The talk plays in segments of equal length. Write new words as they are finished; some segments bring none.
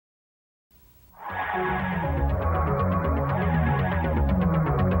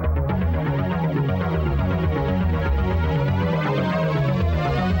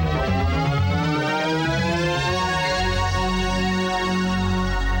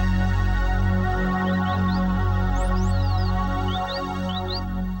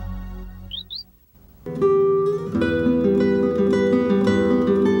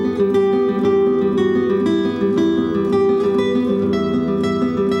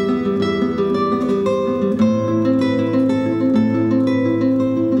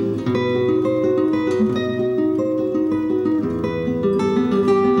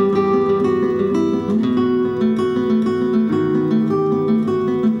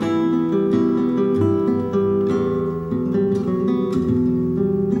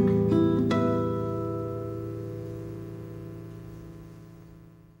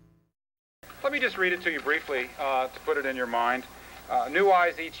Let me just read it to you briefly to put it in your mind. New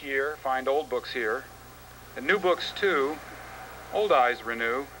eyes each year find old books here, and new books too, old eyes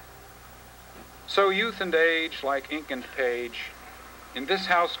renew. So youth and age, like ink and page, in this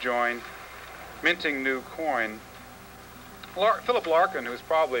house join, minting new coin. Philip Larkin, who's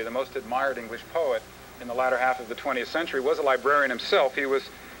probably the most admired English poet in the latter half of the 20th century, was a librarian himself. He was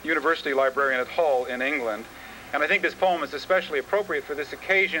university librarian at Hull in England. And I think this poem is especially appropriate for this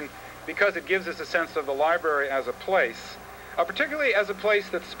occasion because it gives us a sense of the library as a place, particularly as a place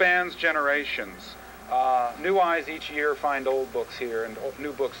that spans generations. New eyes each year find old books here, and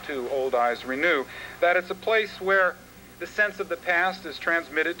new books too, old eyes renew. That it's a place where the sense of the past is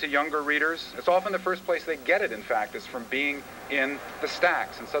transmitted to younger readers. It's often the first place they get it, in fact, is from being in the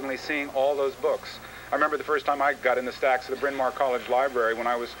stacks and suddenly seeing all those books. I remember the first time I got in the stacks of the Bryn Mawr College Library when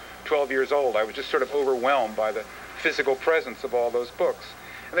I was 12 years old. I was just sort of overwhelmed by the physical presence of all those books.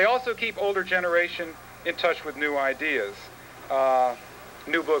 And they also keep older generation in touch with new ideas.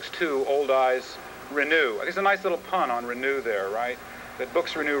 New books too, old eyes renew. There's a nice little pun on renew there, right? That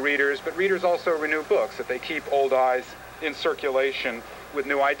books renew readers, but readers also renew books, that they keep old eyes in circulation with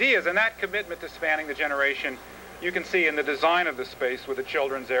new ideas. And that commitment to spanning the generation you can see in the design of the space with the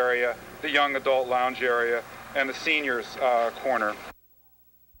children's area, the young adult lounge area, and the seniors corner.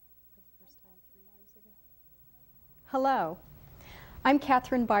 Hello, I'm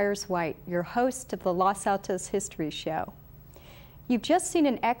Catherine Byers-White, your host of the Los Altos History Show. You've just seen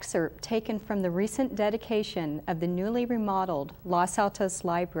an excerpt taken from the recent dedication of the newly remodeled Los Altos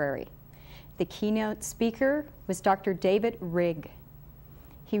Library. The keynote speaker was Dr. David Rigg.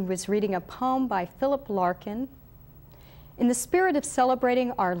 He was reading a poem by Philip Larkin. In the spirit of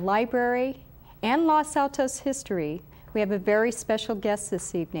celebrating our library and Los Altos history, we have a very special guest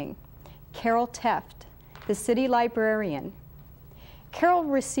this evening, Carol Tefft, the city librarian. Carol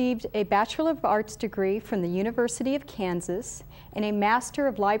received a Bachelor of Arts degree from the University of Kansas and a Master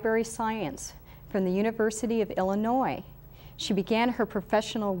of Library Science from the University of Illinois. She began her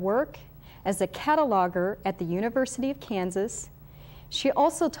professional work as a cataloger at the University of Kansas. She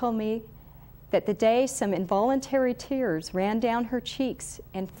also told me that the day some involuntary tears ran down her cheeks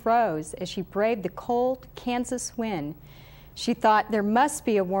and froze as she braved the cold Kansas wind, she thought there must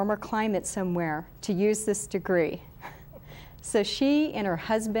be a warmer climate somewhere to use this degree. So she and her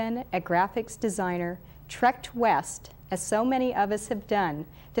husband, a graphics designer, trekked west, as so many of us have done,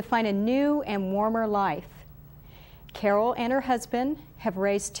 to find a new and warmer life. Carol and her husband have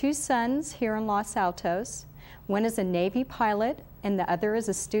raised 2 sons here in Los Altos. One is a Navy pilot, and the other is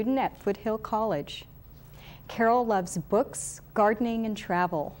a student at Foothill College. Carol loves books, gardening, and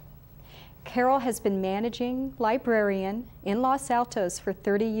travel. Carol has been managing librarian in Los Altos for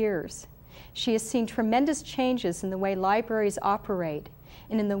 30 years. She has seen tremendous changes in the way libraries operate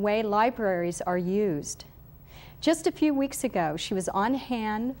and in the way libraries are used. Just a few weeks ago, she was on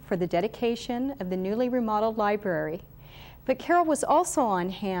hand for the dedication of the newly remodeled library. But Carol was also on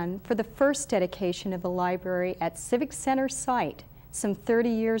hand for the first dedication of the library at Civic Center site some 30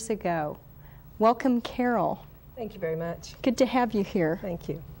 years ago. Welcome, Carol. Thank you very much. Good to have you here. Thank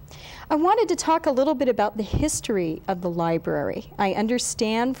you. I wanted to talk a little bit about the history of the library. I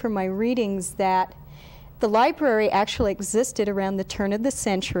understand from my readings that the library actually existed around the turn of the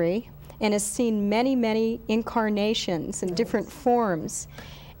century and has seen many, many incarnations in different forms.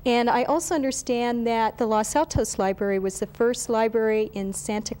 And I also understand that the Los Altos Library was the first library in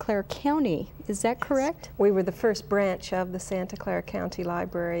Santa Clara County. Is that correct? We were the first branch of the Santa Clara County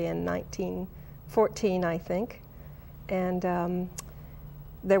Library in 1914, I think. And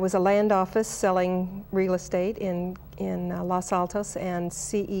there was a land office selling real estate in Los Altos, and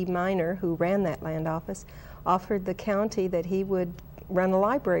C.E. Minor, who ran that land office, offered the county that he would run a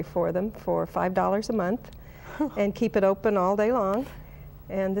library for them for $5 a month and keep it open all day long.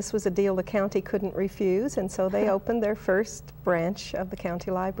 And this was a deal the county couldn't refuse, and so they opened their first branch of the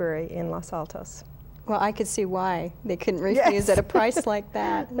county library in Los Altos. Well, I could see why they couldn't refuse at a price like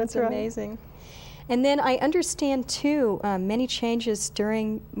that. That's amazing. And then I understand, too, many changes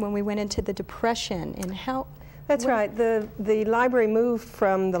during when we went into the Depression and how... That's right. The library moved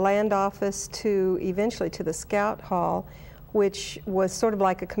from the land office to eventually to the Scout Hall, which was sort of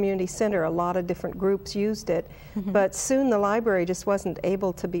like a community center. A lot of different groups used it. But soon the library just wasn't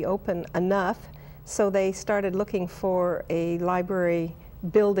able to be open enough, so they started looking for a library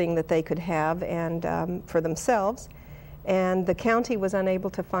building that they could have and for themselves. And the county was unable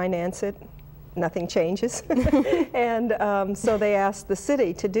to finance it. Nothing changes. And so they asked the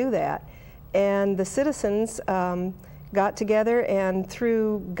city to do that. And the citizens got together, and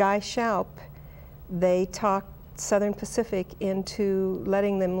through Guy Shaup, they talked Southern Pacific into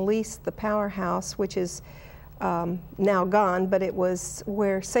letting them lease the powerhouse, which is now gone, but it was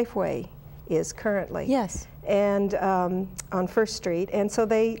where Safeway is currently. Yes. And on 1st Street. And so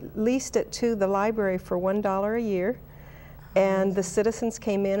they leased it to the library for $1 a year. And the citizens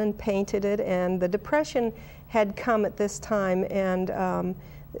came in and painted it, and the Depression had come at this time, and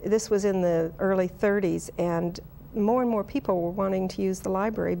this was in the early 30s, and more and more people were wanting to use the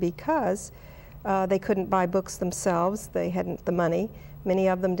library because they couldn't buy books themselves. They hadn't the money. Many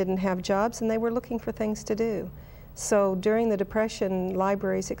of them didn't have jobs, and they were looking for things to do. So during the Depression,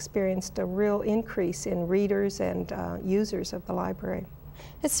 libraries experienced a real increase in readers and users of the library.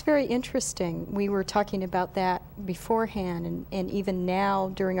 It's very interesting. We were talking about that beforehand, and even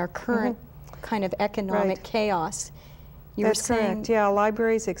now during our current kind of economic chaos. That's correct. Yeah,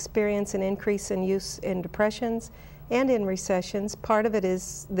 libraries experience an increase in use in depressions and in recessions. Part of it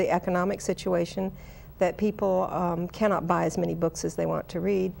is the economic situation, that people cannot buy as many books as they want to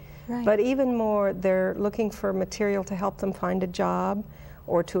read. Right. But even more, they're looking for material to help them find a job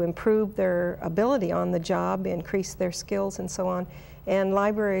or to improve their ability on the job, increase their skills, and so on. And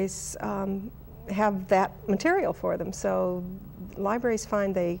libraries have that material for them. So libraries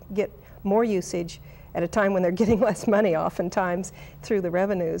find they get more usage at a time when they're getting less money oftentimes through the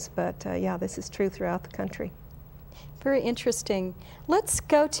revenues. But yeah, this is true throughout the country. Very interesting. Let's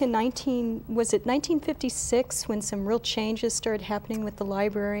go to 1956 when some real changes started happening with the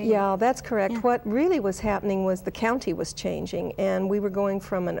library? Yeah, that's correct. Yeah. What really was happening was the county was changing, and we were going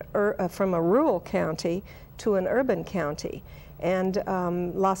from a rural county to an urban county. And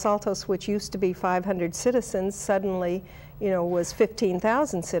Los Altos, which used to be 500 citizens, suddenly, was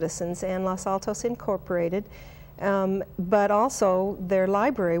 15,000 citizens, and Los Altos incorporated. But also, their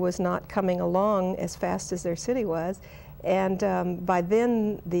library was not coming along as fast as their city was. And by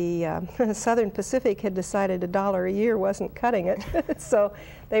then, the Southern Pacific had decided $1 a year wasn't cutting it. So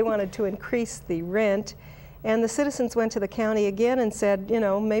they wanted to increase the rent. And the citizens went to the county again and said,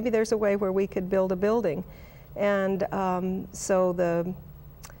 maybe there's a way where we could build a building. And so the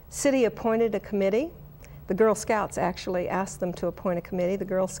city appointed a committee. The Girl Scouts actually asked them to appoint a committee. The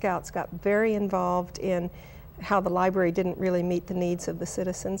Girl Scouts got very involved in how the library didn't really meet the needs of the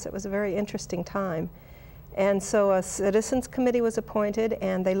citizens. It was a very interesting time. And so a citizens committee was appointed,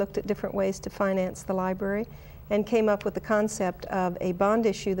 and they looked at different ways to finance the library and came up with the concept of a bond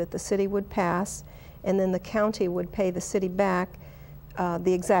issue that the city would pass, and then the county would pay the city back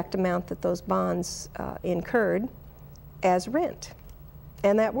the exact amount that those bonds incurred as rent.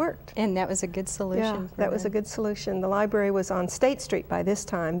 And that worked. And that was a good solution. Yeah, that was a good solution. The library was on State Street by this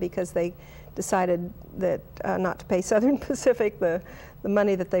time because they decided that not to pay Southern Pacific the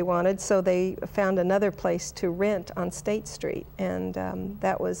money that they wanted, so they found another place to rent on State Street. And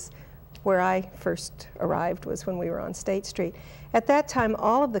that was where I first arrived, was when we were on State Street. At that time,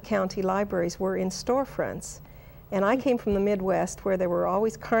 all of the county libraries were in storefronts. And I came from the Midwest, where there were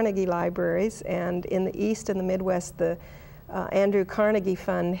always Carnegie libraries, and in the East and the Midwest, the Andrew Carnegie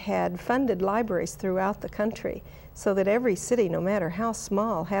Fund had funded libraries throughout the country, so that every city, no matter how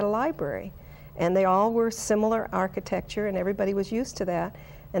small, had a library. And they all were similar architecture, and everybody was used to that.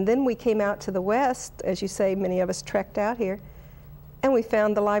 And then we came out to the West, as you say, many of us trekked out here, and we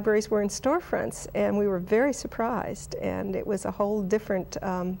found the libraries were in storefronts, and we were very surprised. And it was a whole different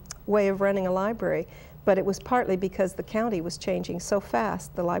way of running a library. But it was partly because the county was changing so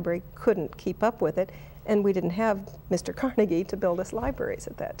fast, the library couldn't keep up with it, and we didn't have Mr. Carnegie to build us libraries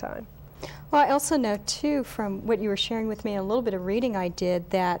at that time. Well, I also know, too, from what you were sharing with me, a little bit of reading I did,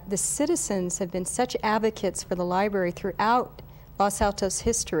 that the citizens have been such advocates for the library throughout Los Altos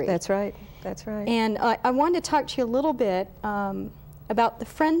history. That's right. That's right. And I wanted to talk to you a little bit about the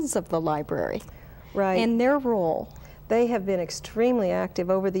Friends of the Library. Right. And their role. They have been extremely active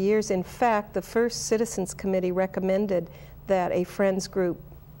over the years. In fact, the first Citizens Committee recommended that a friends group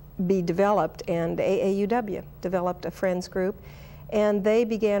be developed, and AAUW developed a friends group, and they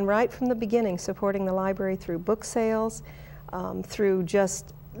began right from the beginning supporting the library through book sales, through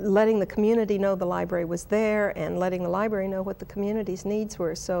just letting the community know the library was there and letting the library know what the community's needs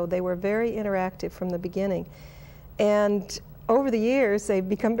were. So they were very interactive from the beginning. And over the years, they've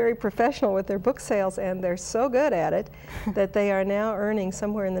become very professional with their book sales, and they're so good at it that they are now earning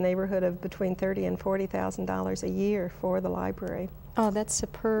somewhere in the neighborhood of between $30,000 and $40,000 a year for the library. Oh, that's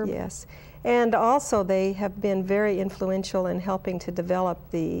superb. Yes. And also they have been very influential in helping to develop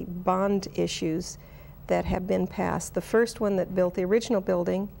the bond issues that have been passed. The first one that built the original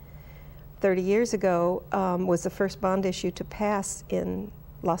building 30 years ago was the first bond issue to pass in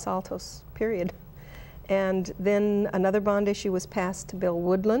Los Altos, period. And then another bond issue was passed to build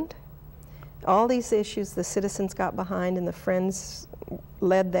Woodland. All these issues the citizens got behind, and the Friends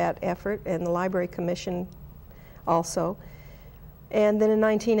led that effort, and the Library Commission also. And then in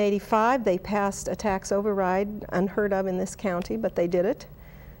 1985, they passed a tax override, unheard of in this county, but they did it.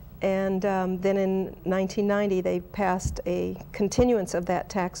 And then in 1990, they passed a continuance of that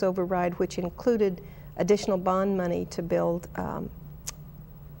tax override, which included additional bond money to build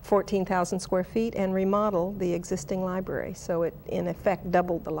 14,000 square feet and remodel the existing library. So it, in effect,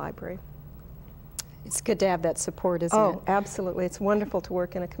 doubled the library. It's good to have that support, isn't it? Oh, absolutely. It's wonderful to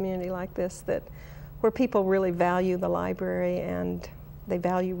work in a community like this, where people really value the library and they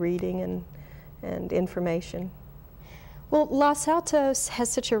value reading and information. Well, Los Altos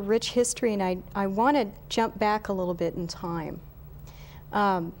has such a rich history, and I want to jump back a little bit in time.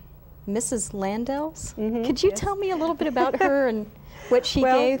 Mrs. Landells, could you tell me a little bit about her and what she gave?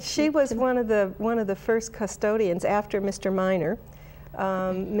 Well, she was one of the first custodians after Mr. Minor.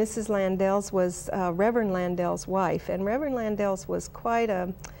 Mrs. Landells was Reverend Landells' wife, and Reverend Landells was quite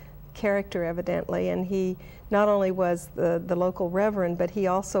a character, evidently, and he not only was the local reverend, but he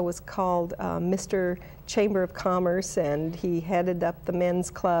also was called Mr. Chamber of Commerce, and he headed up the men's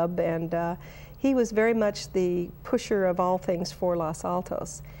club, and he was very much the pusher of all things for Los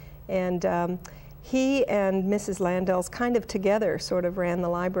Altos. And he and Mrs. Landells kind of together sort of ran the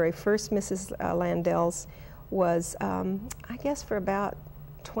library. First, Mrs. Landells was, I guess, for about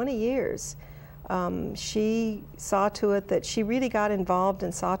 20 years. She saw to it that she really got involved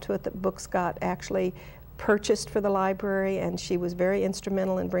and saw to it that books got actually purchased for the library, and she was very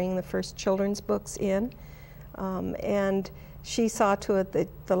instrumental in bringing the first children's books in. And she saw to it that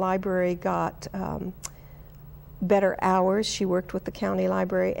the library got better hours. She worked with the county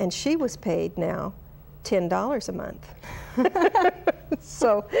library, and she was paid now $10 a month.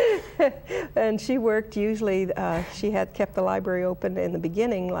 So, and she worked usually, she had kept the library open in the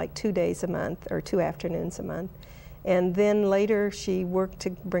beginning like 2 days a month or 2 afternoons a month. And then later she worked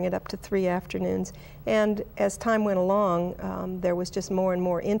to bring it up to 3 afternoons. And as time went along, there was just more and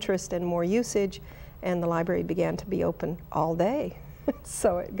more interest and more usage, and the library began to be open all day.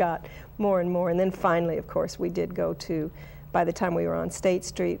 So it got more and more. And then finally, of course, we did go to, by the time we were on State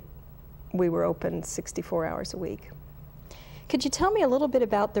Street, we were open 64 hours a week. Could you tell me a little bit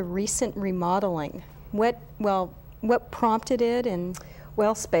about the recent remodeling? What prompted it? And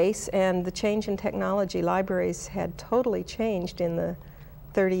well, space and the change in technology. Libraries had totally changed in the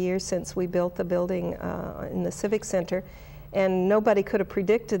 30 years since we built the building in the Civic Center, and nobody could have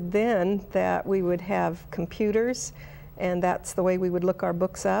predicted then that we would have computers, and that's the way we would look our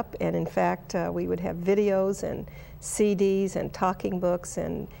books up. And in fact, we would have videos and CDs and talking books,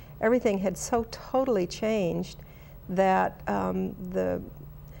 and everything had so totally changed that the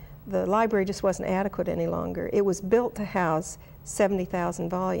library just wasn't adequate any longer. It was built to house 70,000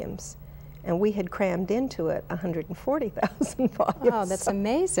 volumes, and we had crammed into it 140,000 volumes. Oh, that's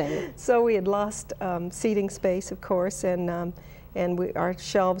amazing. So we had lost seating space, of course, and our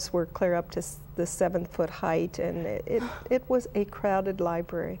shelves were clear up to the 7-foot height, and it was a crowded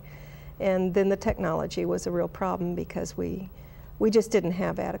library. And then the technology was a real problem because we just didn't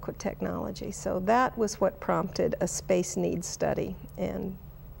have adequate technology. So that was what prompted a space needs study, and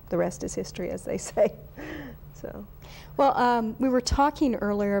the rest is history, as they say. So. Well, we were talking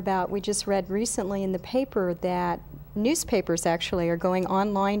earlier about, we just read recently in the paper that newspapers actually are going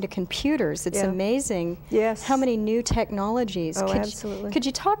online to computers. It's amazing how many new technologies. Oh, absolutely. Could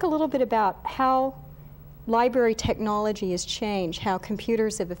you talk a little bit about how library technology has changed, how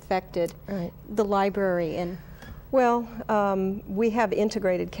computers have affected the library? And well, we have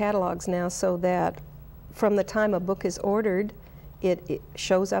integrated catalogs now, so that from the time a book is ordered, it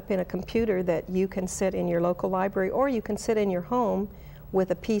shows up in a computer that you can sit in your local library, or you can sit in your home with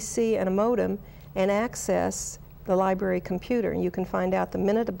a PC and a modem and access the library computer. And you can find out the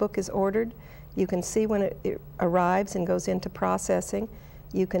minute a book is ordered, You can see when it arrives and goes into processing.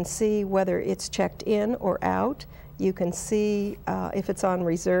 You can see whether it's checked in or out. You can see if it's on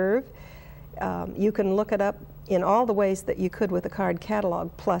reserve. You can look it up in all the ways that you could with a card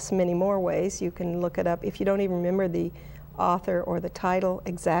catalog, plus many more ways. You can look it up if you don't even remember the author or the title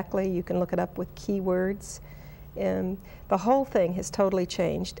exactly. You can look it up with keywords. And the whole thing has totally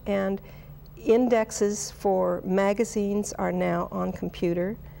changed. And indexes for magazines are now on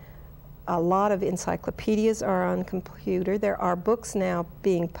computer. A lot of encyclopedias are on computer. There are books now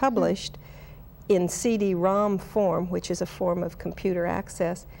being published in CD-ROM form, which is a form of computer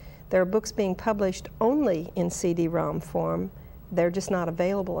access. There are books being published only in CD-ROM form. They're just not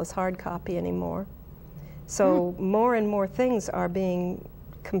available as hard copy anymore. So more and more things are being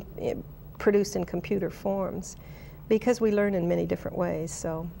produced in computer forms because we learn in many different ways,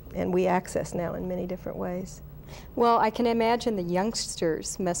 so, and we access now in many different ways. Well, I can imagine the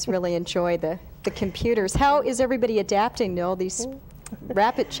youngsters must really enjoy the computers. How is everybody adapting to all these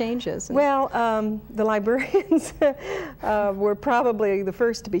rapid changes? Well, the librarians were probably the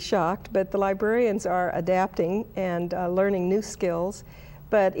first to be shocked, but the librarians are adapting and learning new skills.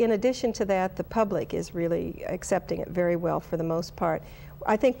 But in addition to that, the public is really accepting it very well for the most part.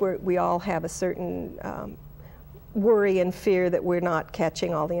 I think we all have a certain worry and fear that we're not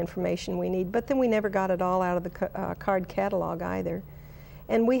catching all the information we need, but then we never got it all out of the card catalog either.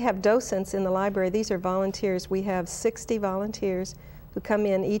 And we have docents in the library. These are volunteers. We have 60 volunteers who come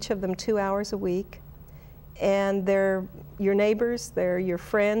in, each of them 2 hours a week. And they're your neighbors, they're your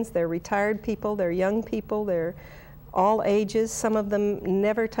friends, they're retired people, they're young people, they're all ages. Some of them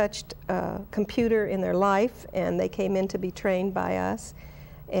never touched a computer in their life, and they came in to be trained by us.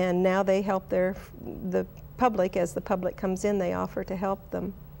 And now they help the public. As the public comes in, they offer to help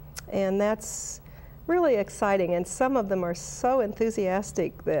them. And that's really exciting. And some of them are so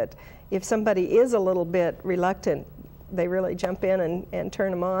enthusiastic that if somebody is a little bit reluctant, they really jump in and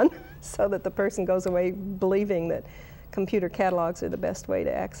turn them on so that the person goes away believing that computer catalogs are the best way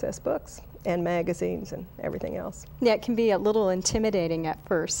to access books and magazines and everything else. Yeah, it can be a little intimidating at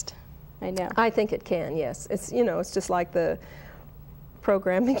first, I know. I think it can, yes. It's, you know, it's just like the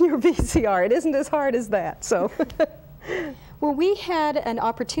programming your VCR. It isn't as hard as that, so. Well, we had an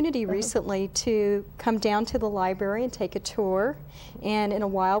opportunity recently to come down to the library and take a tour, and in a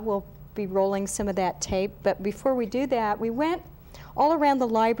while we'll be rolling some of that tape. But before we do that, we went all around the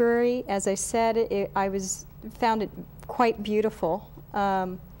library. As I said, found it quite beautiful.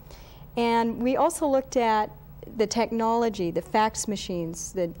 And we also looked at the technology, the fax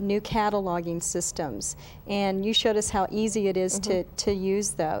machines, the new cataloging systems, and you showed us how easy it is to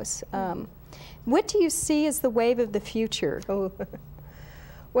use those. What do you see as the wave of the future? Oh.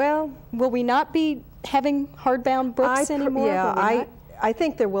 Well, will we not be having hardbound books anymore? Yeah, I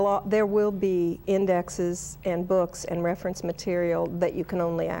think there will be indexes and books and reference material that you can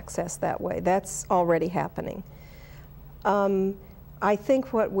only access that way. That's already happening. I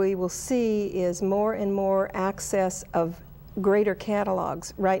think what we will see is more and more access of greater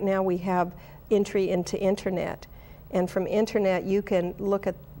catalogs. Right now we have entry into internet, and from internet you can look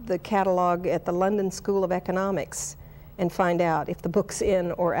at the catalog at the London School of Economics and find out if the book's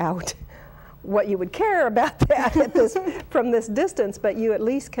in or out. What you would care about that from this distance, but you at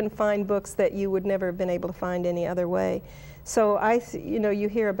least can find books that you would never have been able to find any other way. So you know, you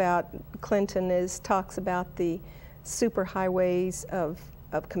hear about Clinton talks about the superhighways of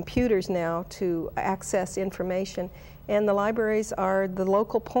computers now to access information, and the libraries are the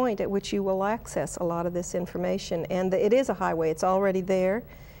local point at which you will access a lot of this information. And it is a highway. It's already there,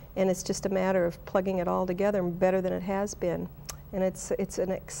 and it's just a matter of plugging it all together better than it has been. And it's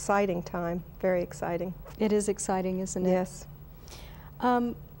an exciting time, very exciting. It is exciting, isn't it? Yes.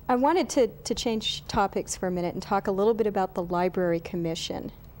 I wanted to change topics for a minute and talk a little bit about the Library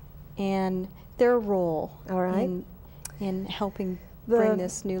Commission and their role in helping bring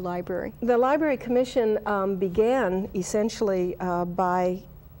this new library. The Library Commission began essentially by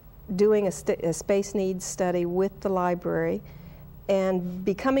doing a space needs study with the library and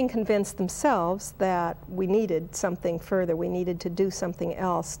becoming convinced themselves that we needed something further. We needed to do something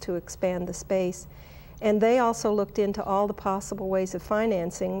else to expand the space. And they also looked into all the possible ways of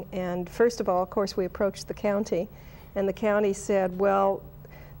financing. And first of all, of course, we approached the county, and the county said, well,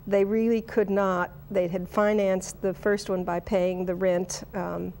 they really could not. They had financed the first one by paying the rent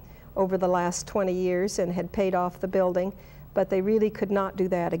over the last 20 years and had paid off the building, but they really could not do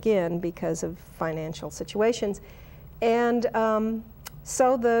that again because of financial situations. And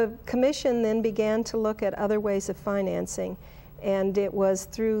so the commission then began to look at other ways of financing, and it was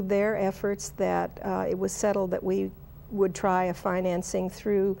through their efforts that it was settled that we would try a financing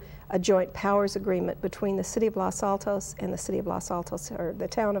through a joint powers agreement between the City of Los Altos and the City of Los Altos, or the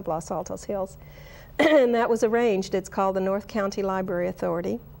town of Los Altos Hills. And that was arranged. It's called the North County Library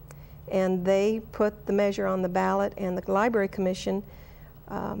Authority. And they put the measure on the ballot, and the Library Commission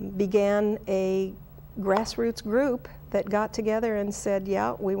began a grassroots group that got together and said,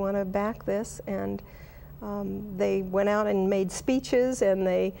 yeah, we want to back this. And they went out and made speeches, and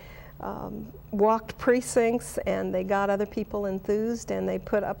they walked precincts, and they got other people enthused, and they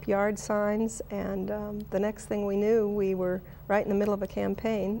put up yard signs, and the next thing we knew, we were right in the middle of a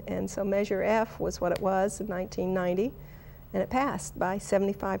campaign. And so Measure F was what it was in 1990, and it passed by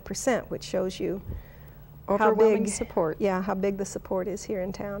 75%, which shows you overwhelming support. Yeah, how big the support is here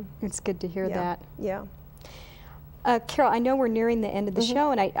in town. It's good to hear that. Yeah. Carol, I know we're nearing the end of the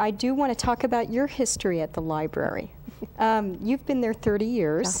show, and I do want to talk about your history at the library. You've been there 30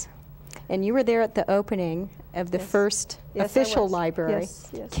 years, and you were there at the opening of the first official library.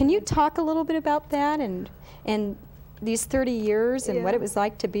 Yes, Can you talk a little bit about that and these 30 years and what it was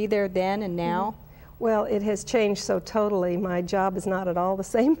like to be there then and now? Well, it has changed so totally. My job is not at all the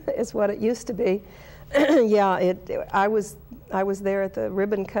same as what it used to be. Yeah, I was there at the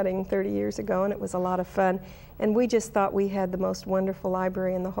ribbon cutting 30 years ago, and it was a lot of fun. And we just thought we had the most wonderful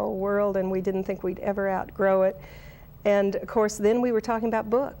library in the whole world, and we didn't think we'd ever outgrow it. And of course, then we were talking about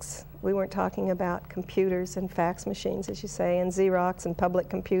books. We weren't talking about computers and fax machines, as you say, and Xerox and public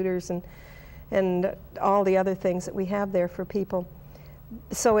computers and all the other things that we have there for people.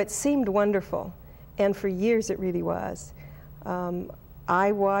 So it seemed wonderful, and for years it really was.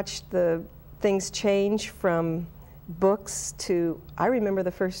 I watched the things change from books to, I remember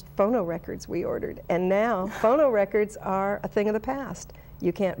the first phono records we ordered, and now phono records are a thing of the past.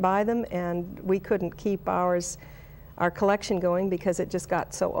 You can't buy them, and we couldn't keep our collection going because it just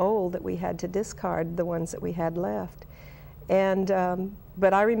got so old that we had to discard the ones that we had left. And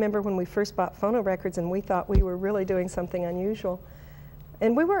but I remember when we first bought phono records, and we thought we were really doing something unusual,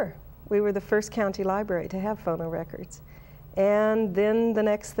 and we were. We were the first county library to have phono records. And then the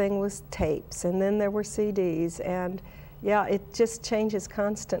next thing was tapes, and then there were CDs, and yeah, it just changes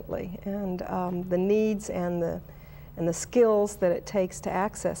constantly. And the needs and the skills that it takes to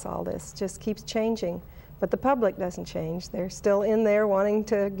access all this just keeps changing. But the public doesn't change. They're still in there wanting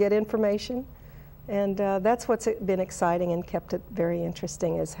to get information. And that's what's been exciting and kept it very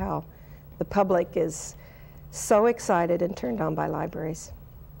interesting, is how the public is so excited and turned on by libraries.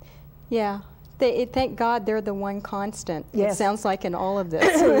 Yeah. Thank God they're the one constant. Yes. It sounds like in all of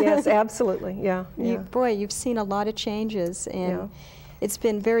this. Yes, absolutely. Yeah. Boy, you've seen a lot of changes, and it's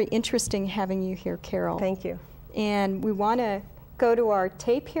been very interesting having you here, Carol. Thank you. And we want to go to our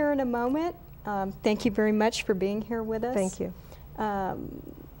tape here in a moment. Thank you very much for being here with us. Thank you.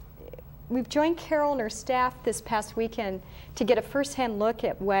 We've joined Carol and her staff this past weekend to get a first-hand look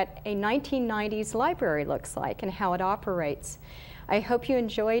at what a 1990s library looks like and how it operates. I hope you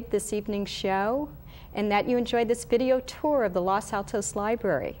enjoyed this evening's show and that you enjoyed this video tour of the Los Altos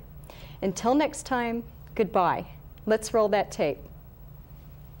Library. Until next time, goodbye. Let's roll that tape.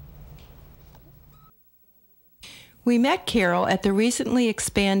 We met Carol at the recently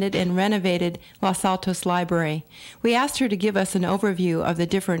expanded and renovated Los Altos Library. We asked her to give us an overview of the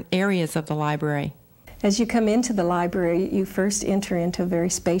different areas of the library. As you come into the library, you first enter into a very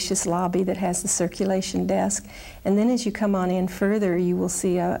spacious lobby that has the circulation desk, and then as you come on in further, you will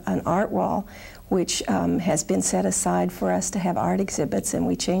see an art wall which has been set aside for us to have art exhibits, and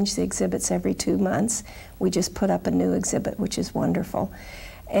we change the exhibits every 2 months. We just put up a new exhibit, which is wonderful.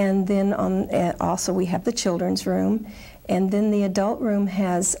 And then also we have the children's room, and then the adult room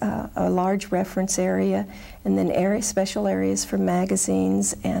has a large reference area, and then special areas for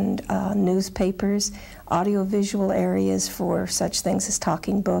magazines and newspapers, audiovisual areas for such things as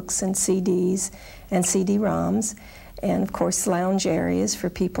talking books and CDs and CD-ROMs, and of course lounge areas for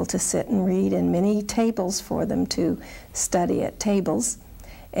people to sit and read, and many tables for them to study at tables.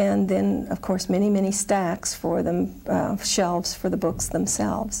 And then, of course, many, many stacks for them, shelves for the books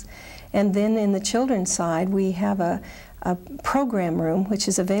themselves. And then in the children's side, we have a program room which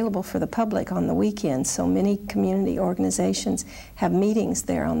is available for the public on the weekend. So many community organizations have meetings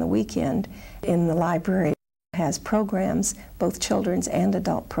there on the weekend. In the library, it has programs, both children's and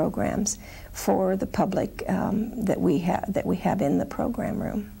adult programs, for the public that we have in the program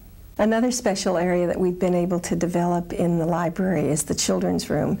room. Another special area that we've been able to develop in the library is the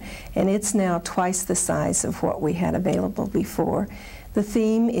children's room, and it's now twice the size of what we had available before. The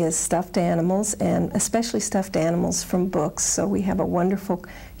theme is stuffed animals, and especially stuffed animals from books. So we have a wonderful,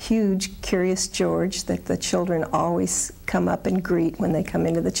 huge Curious George that the children always come up and greet when they come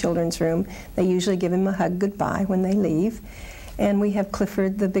into the children's room. They usually give him a hug goodbye when they leave. And we have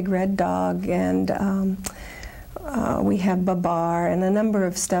Clifford the big red dog, and we have Babar, and a number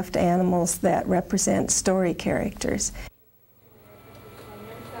of stuffed animals that represent story characters.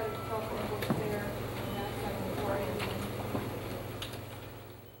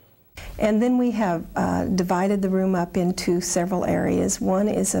 And then we have divided the room up into several areas. One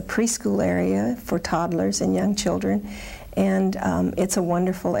is a preschool area for toddlers and young children, and it's a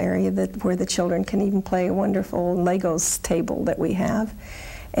wonderful area where the children can even play a wonderful Legos table that we have.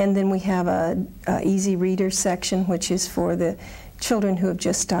 And then we have a easy reader section, which is for the children who have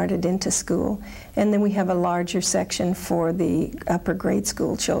just started into school. And then we have a larger section for the upper grade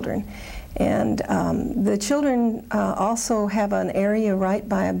school children. And the children also have an area right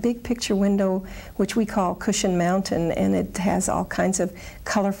by a big picture window, which we call Cushion Mountain, and it has all kinds of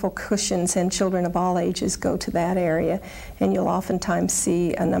colorful cushions, and children of all ages go to that area. And you'll oftentimes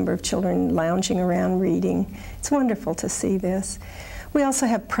see a number of children lounging around reading. It's wonderful to see this. We also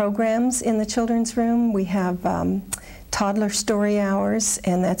have programs in the children's room. We have toddler story hours,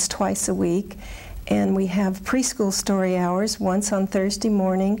 and that's twice a week. And we have preschool story hours once on Thursday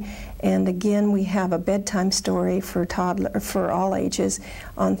morning, and again we have a bedtime story for all ages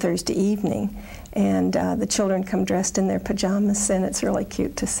on Thursday evening. And the children come dressed in their pajamas, and it's really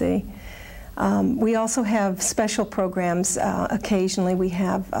cute to see. We also have special programs. Occasionally we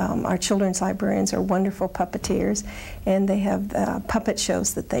have our children's librarians are wonderful puppeteers, and they have puppet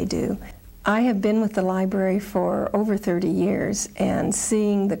shows that they do. I have been with the library for over 30 years, and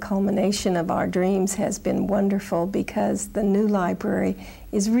seeing the culmination of our dreams has been wonderful, because the new library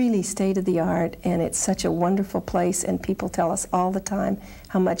is really state-of-the-art, and it's such a wonderful place, and people tell us all the time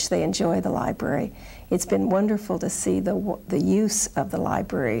how much they enjoy the library. It's been wonderful to see the use of the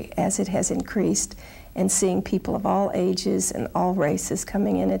library as it has increased, and seeing people of all ages and all races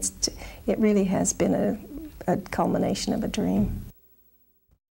coming in. It really has been a culmination of a dream.